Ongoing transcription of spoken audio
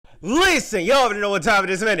Listen, y'all already know what time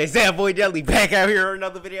it is, man. It's that boy DELI back out here with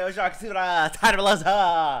another video. Y'all can see what I title us.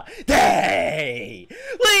 Hey,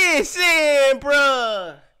 listen,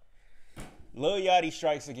 bruh. Lil Yachty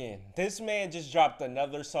strikes again. This man just dropped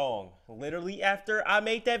another song literally after I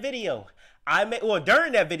made that video.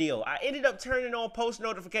 During that video, I ended up turning on post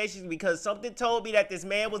notifications because something told me that this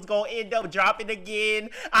man was going to end up dropping again.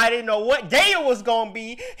 I didn't know what day it was going to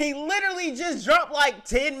be. He literally just dropped like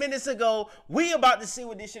 10 minutes ago. We about to see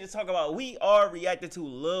what this shit is talking about. We are reacting to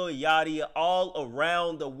Lil Yachty all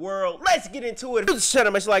around the world. Let's get into it. Shut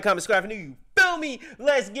up, much like, comment, subscribe, and you feel me?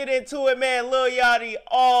 Let's get into it, man. Lil Yachty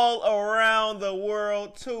all around the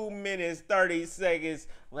world. 2 minutes, 30 seconds.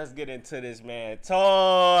 Let's get into this, man.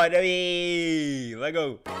 Talk to me. Let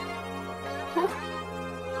go.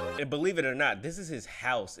 And believe it or not, this is his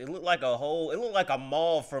house. It looked like a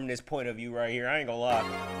mall from this point of view right here. I ain't gonna lie.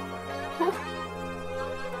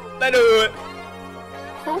 Let's do it.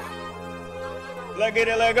 Let's get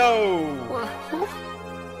it, let go.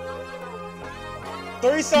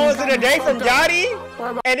 3 songs in a day from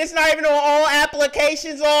Yachty? And it's not even on all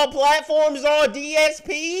applications, all platforms, all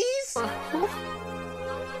DSPs?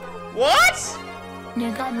 What?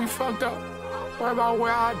 Nigga got me fucked up. Worry about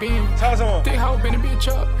where I been. Tell someone. They hoe been a bitch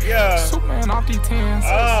up. Yeah. Superman off these 10s.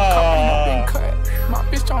 Been cut. My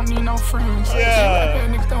bitch don't need no friends. Yeah. Like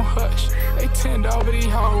niggas don't hush. They tend over these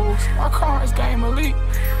hoes. My car is game elite.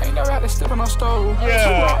 Ain't never had to step on no stove.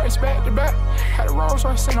 Yeah. 2 R's back to back. Had a Rolls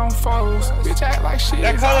Royce sitting on foes. Bitch act like shit.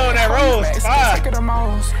 That color on that rose. Sick of the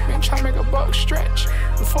most. Been trying to make a buck stretch.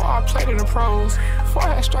 Before I played in the pros. Before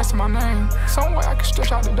I had strikes in my name. Some way I can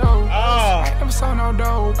stretch out the dough. I ain't never saw no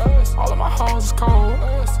dough. All of my hoes is cold.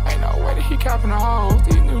 Ain't no way that he capping the hoes.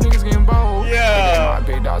 These new niggas getting bold. Yeah. My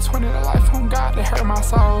big dog 20 to life on God that hurt my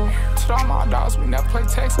soul. To all my dogs, we never play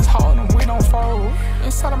Texas Hold'em, we don't fold.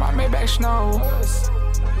 Inside of my Maybach snow.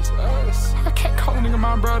 I can't call a nigga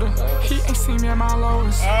my brother. He ain't seen me at my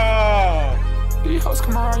lowest. These hoes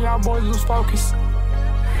come around, y'all boys lose focus.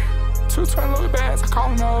 220 little bags, I call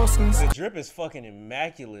them the Olsons. The drip is fucking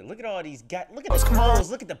immaculate. Look at all these guys. Look at the clothes.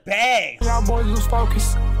 Look at the bags. Y'all boys lose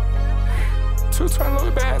focus. 220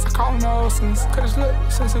 little bags, I call them the Olsons. Cause it's lit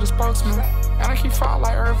since it's a spokesman. And I keep fighting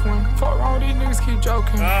like Earthwind. Fuck wrong with these niggas, keep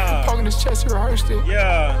joking. Poking his chest, he rehearsed it.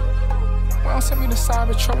 Yeah. Well, don't send me to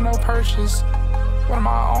cyber trouble, no purchase. One of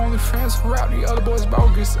my only friends who rap, the other boys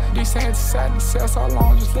bogus. These saying sat and said so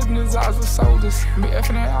long, just looking in his eyes with soldiers. Me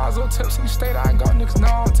effing in eyes with tips in the state I go, niggas know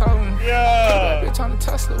I'm telling. Yeah. Put that bitch on the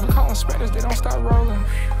Tesla, we call them spinners, they don't stop rolling.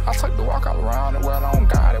 I took the walk all around the world on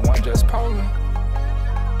God, it wasn't just Poland.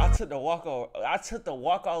 I took the walk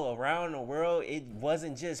all around the world. It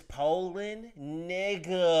wasn't just Poland,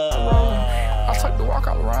 nigga. I took the walk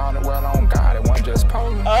all around the world on God, it wasn't just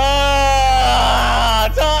Poland.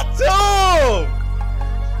 Talk to him.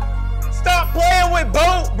 Stop playing with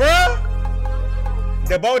boat, bruh.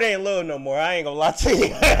 The boat ain't little no more. I ain't gonna lie to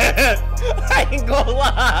you. I ain't gonna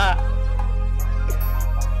lie.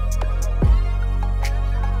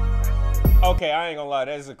 Okay, I ain't gonna lie.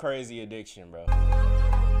 That is a crazy addiction, bro.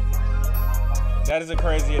 That is a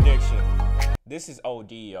crazy addiction. This is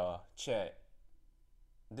OD, y'all. Chat.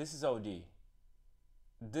 This is OD.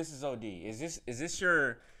 This is OD. Is this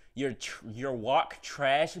your walk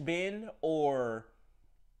trash bin or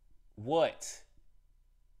what?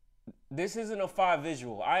 This isn't a 5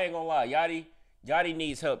 visual. I ain't gonna lie. Yachty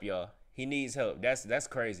needs help, y'all. He needs help. That's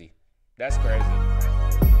crazy. That's crazy.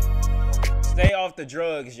 Stay off the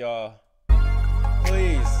drugs, y'all.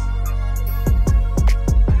 Please.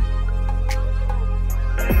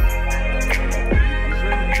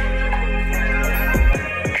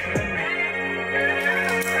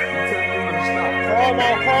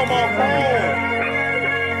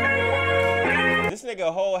 This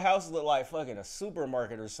nigga whole house look like fucking a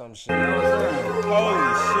supermarket or some shit. Holy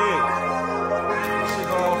shit. This shit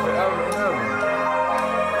go on forever and ever.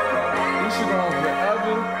 This shit go on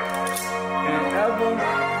forever and ever.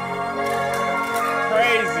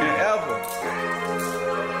 Crazy. And ever.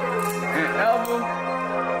 And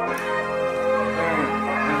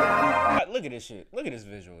ever. Look at this shit. Look at this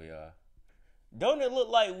visual, y'all. Don't it look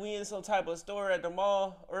like we in some type of store at the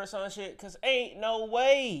mall or some shit? Cause ain't no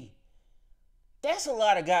way. That's a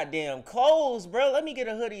lot of goddamn clothes, bro. Let me get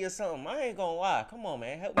a hoodie or something. I ain't gonna lie. Come on,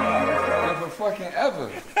 man. Help me out. And for fucking ever.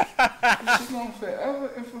 This shit going forever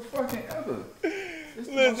and for fucking ever.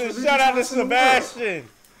 Listen, shout out to Sebastian.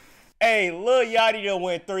 Hey, Lil Yachty done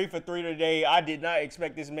went 3 for 3 today. I did not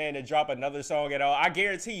expect this man to drop another song at all. I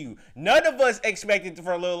guarantee you, none of us expected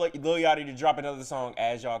for Lil Yachty to drop another song,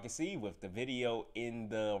 as y'all can see with the video in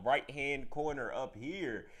the right-hand corner up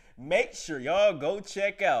here. Make sure y'all go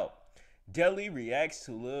check out DELI reacts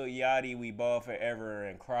to Lil Yachty, We Ball Forever,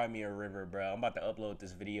 and Cry Me a River, bro. I'm about to upload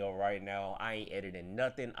this video right now. I ain't editing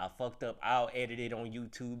nothing. I fucked up. I'll edit it on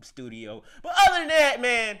YouTube Studio. But other than that,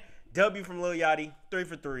 man, W from Lil Yachty, 3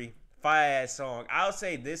 for 3. Fire-ass song. I'll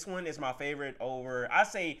say this one is my favorite over, I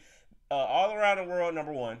say All Around the World,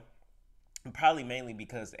 #1. Probably mainly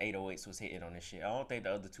because the 808s was hitting on this shit. I don't think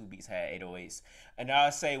the other two beats had 808s. And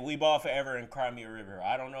I'll say We Ball Forever and Cry Me a River.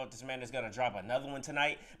 I don't know if this man is going to drop another one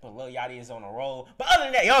tonight, but Lil Yachty is on a roll. But other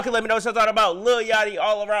than that, y'all can let me know what y'all thought about Lil Yachty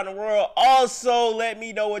All Around the World. Also, let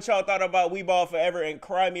me know what y'all thought about We Ball Forever and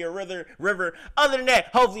Cry Me a River. Other than that,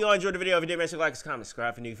 hopefully y'all enjoyed the video. If you did, make sure you like, comment,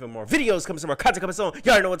 subscribe, and if you for more videos coming, some more content coming soon.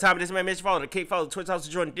 Y'all already know what time it is, man. Make sure you follow the Kick, follow the Twitch, also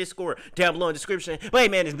join the Discord down below in the description. But hey,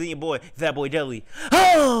 man, it's your boy, that boy DELI.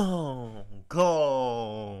 Oh,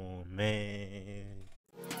 go, man.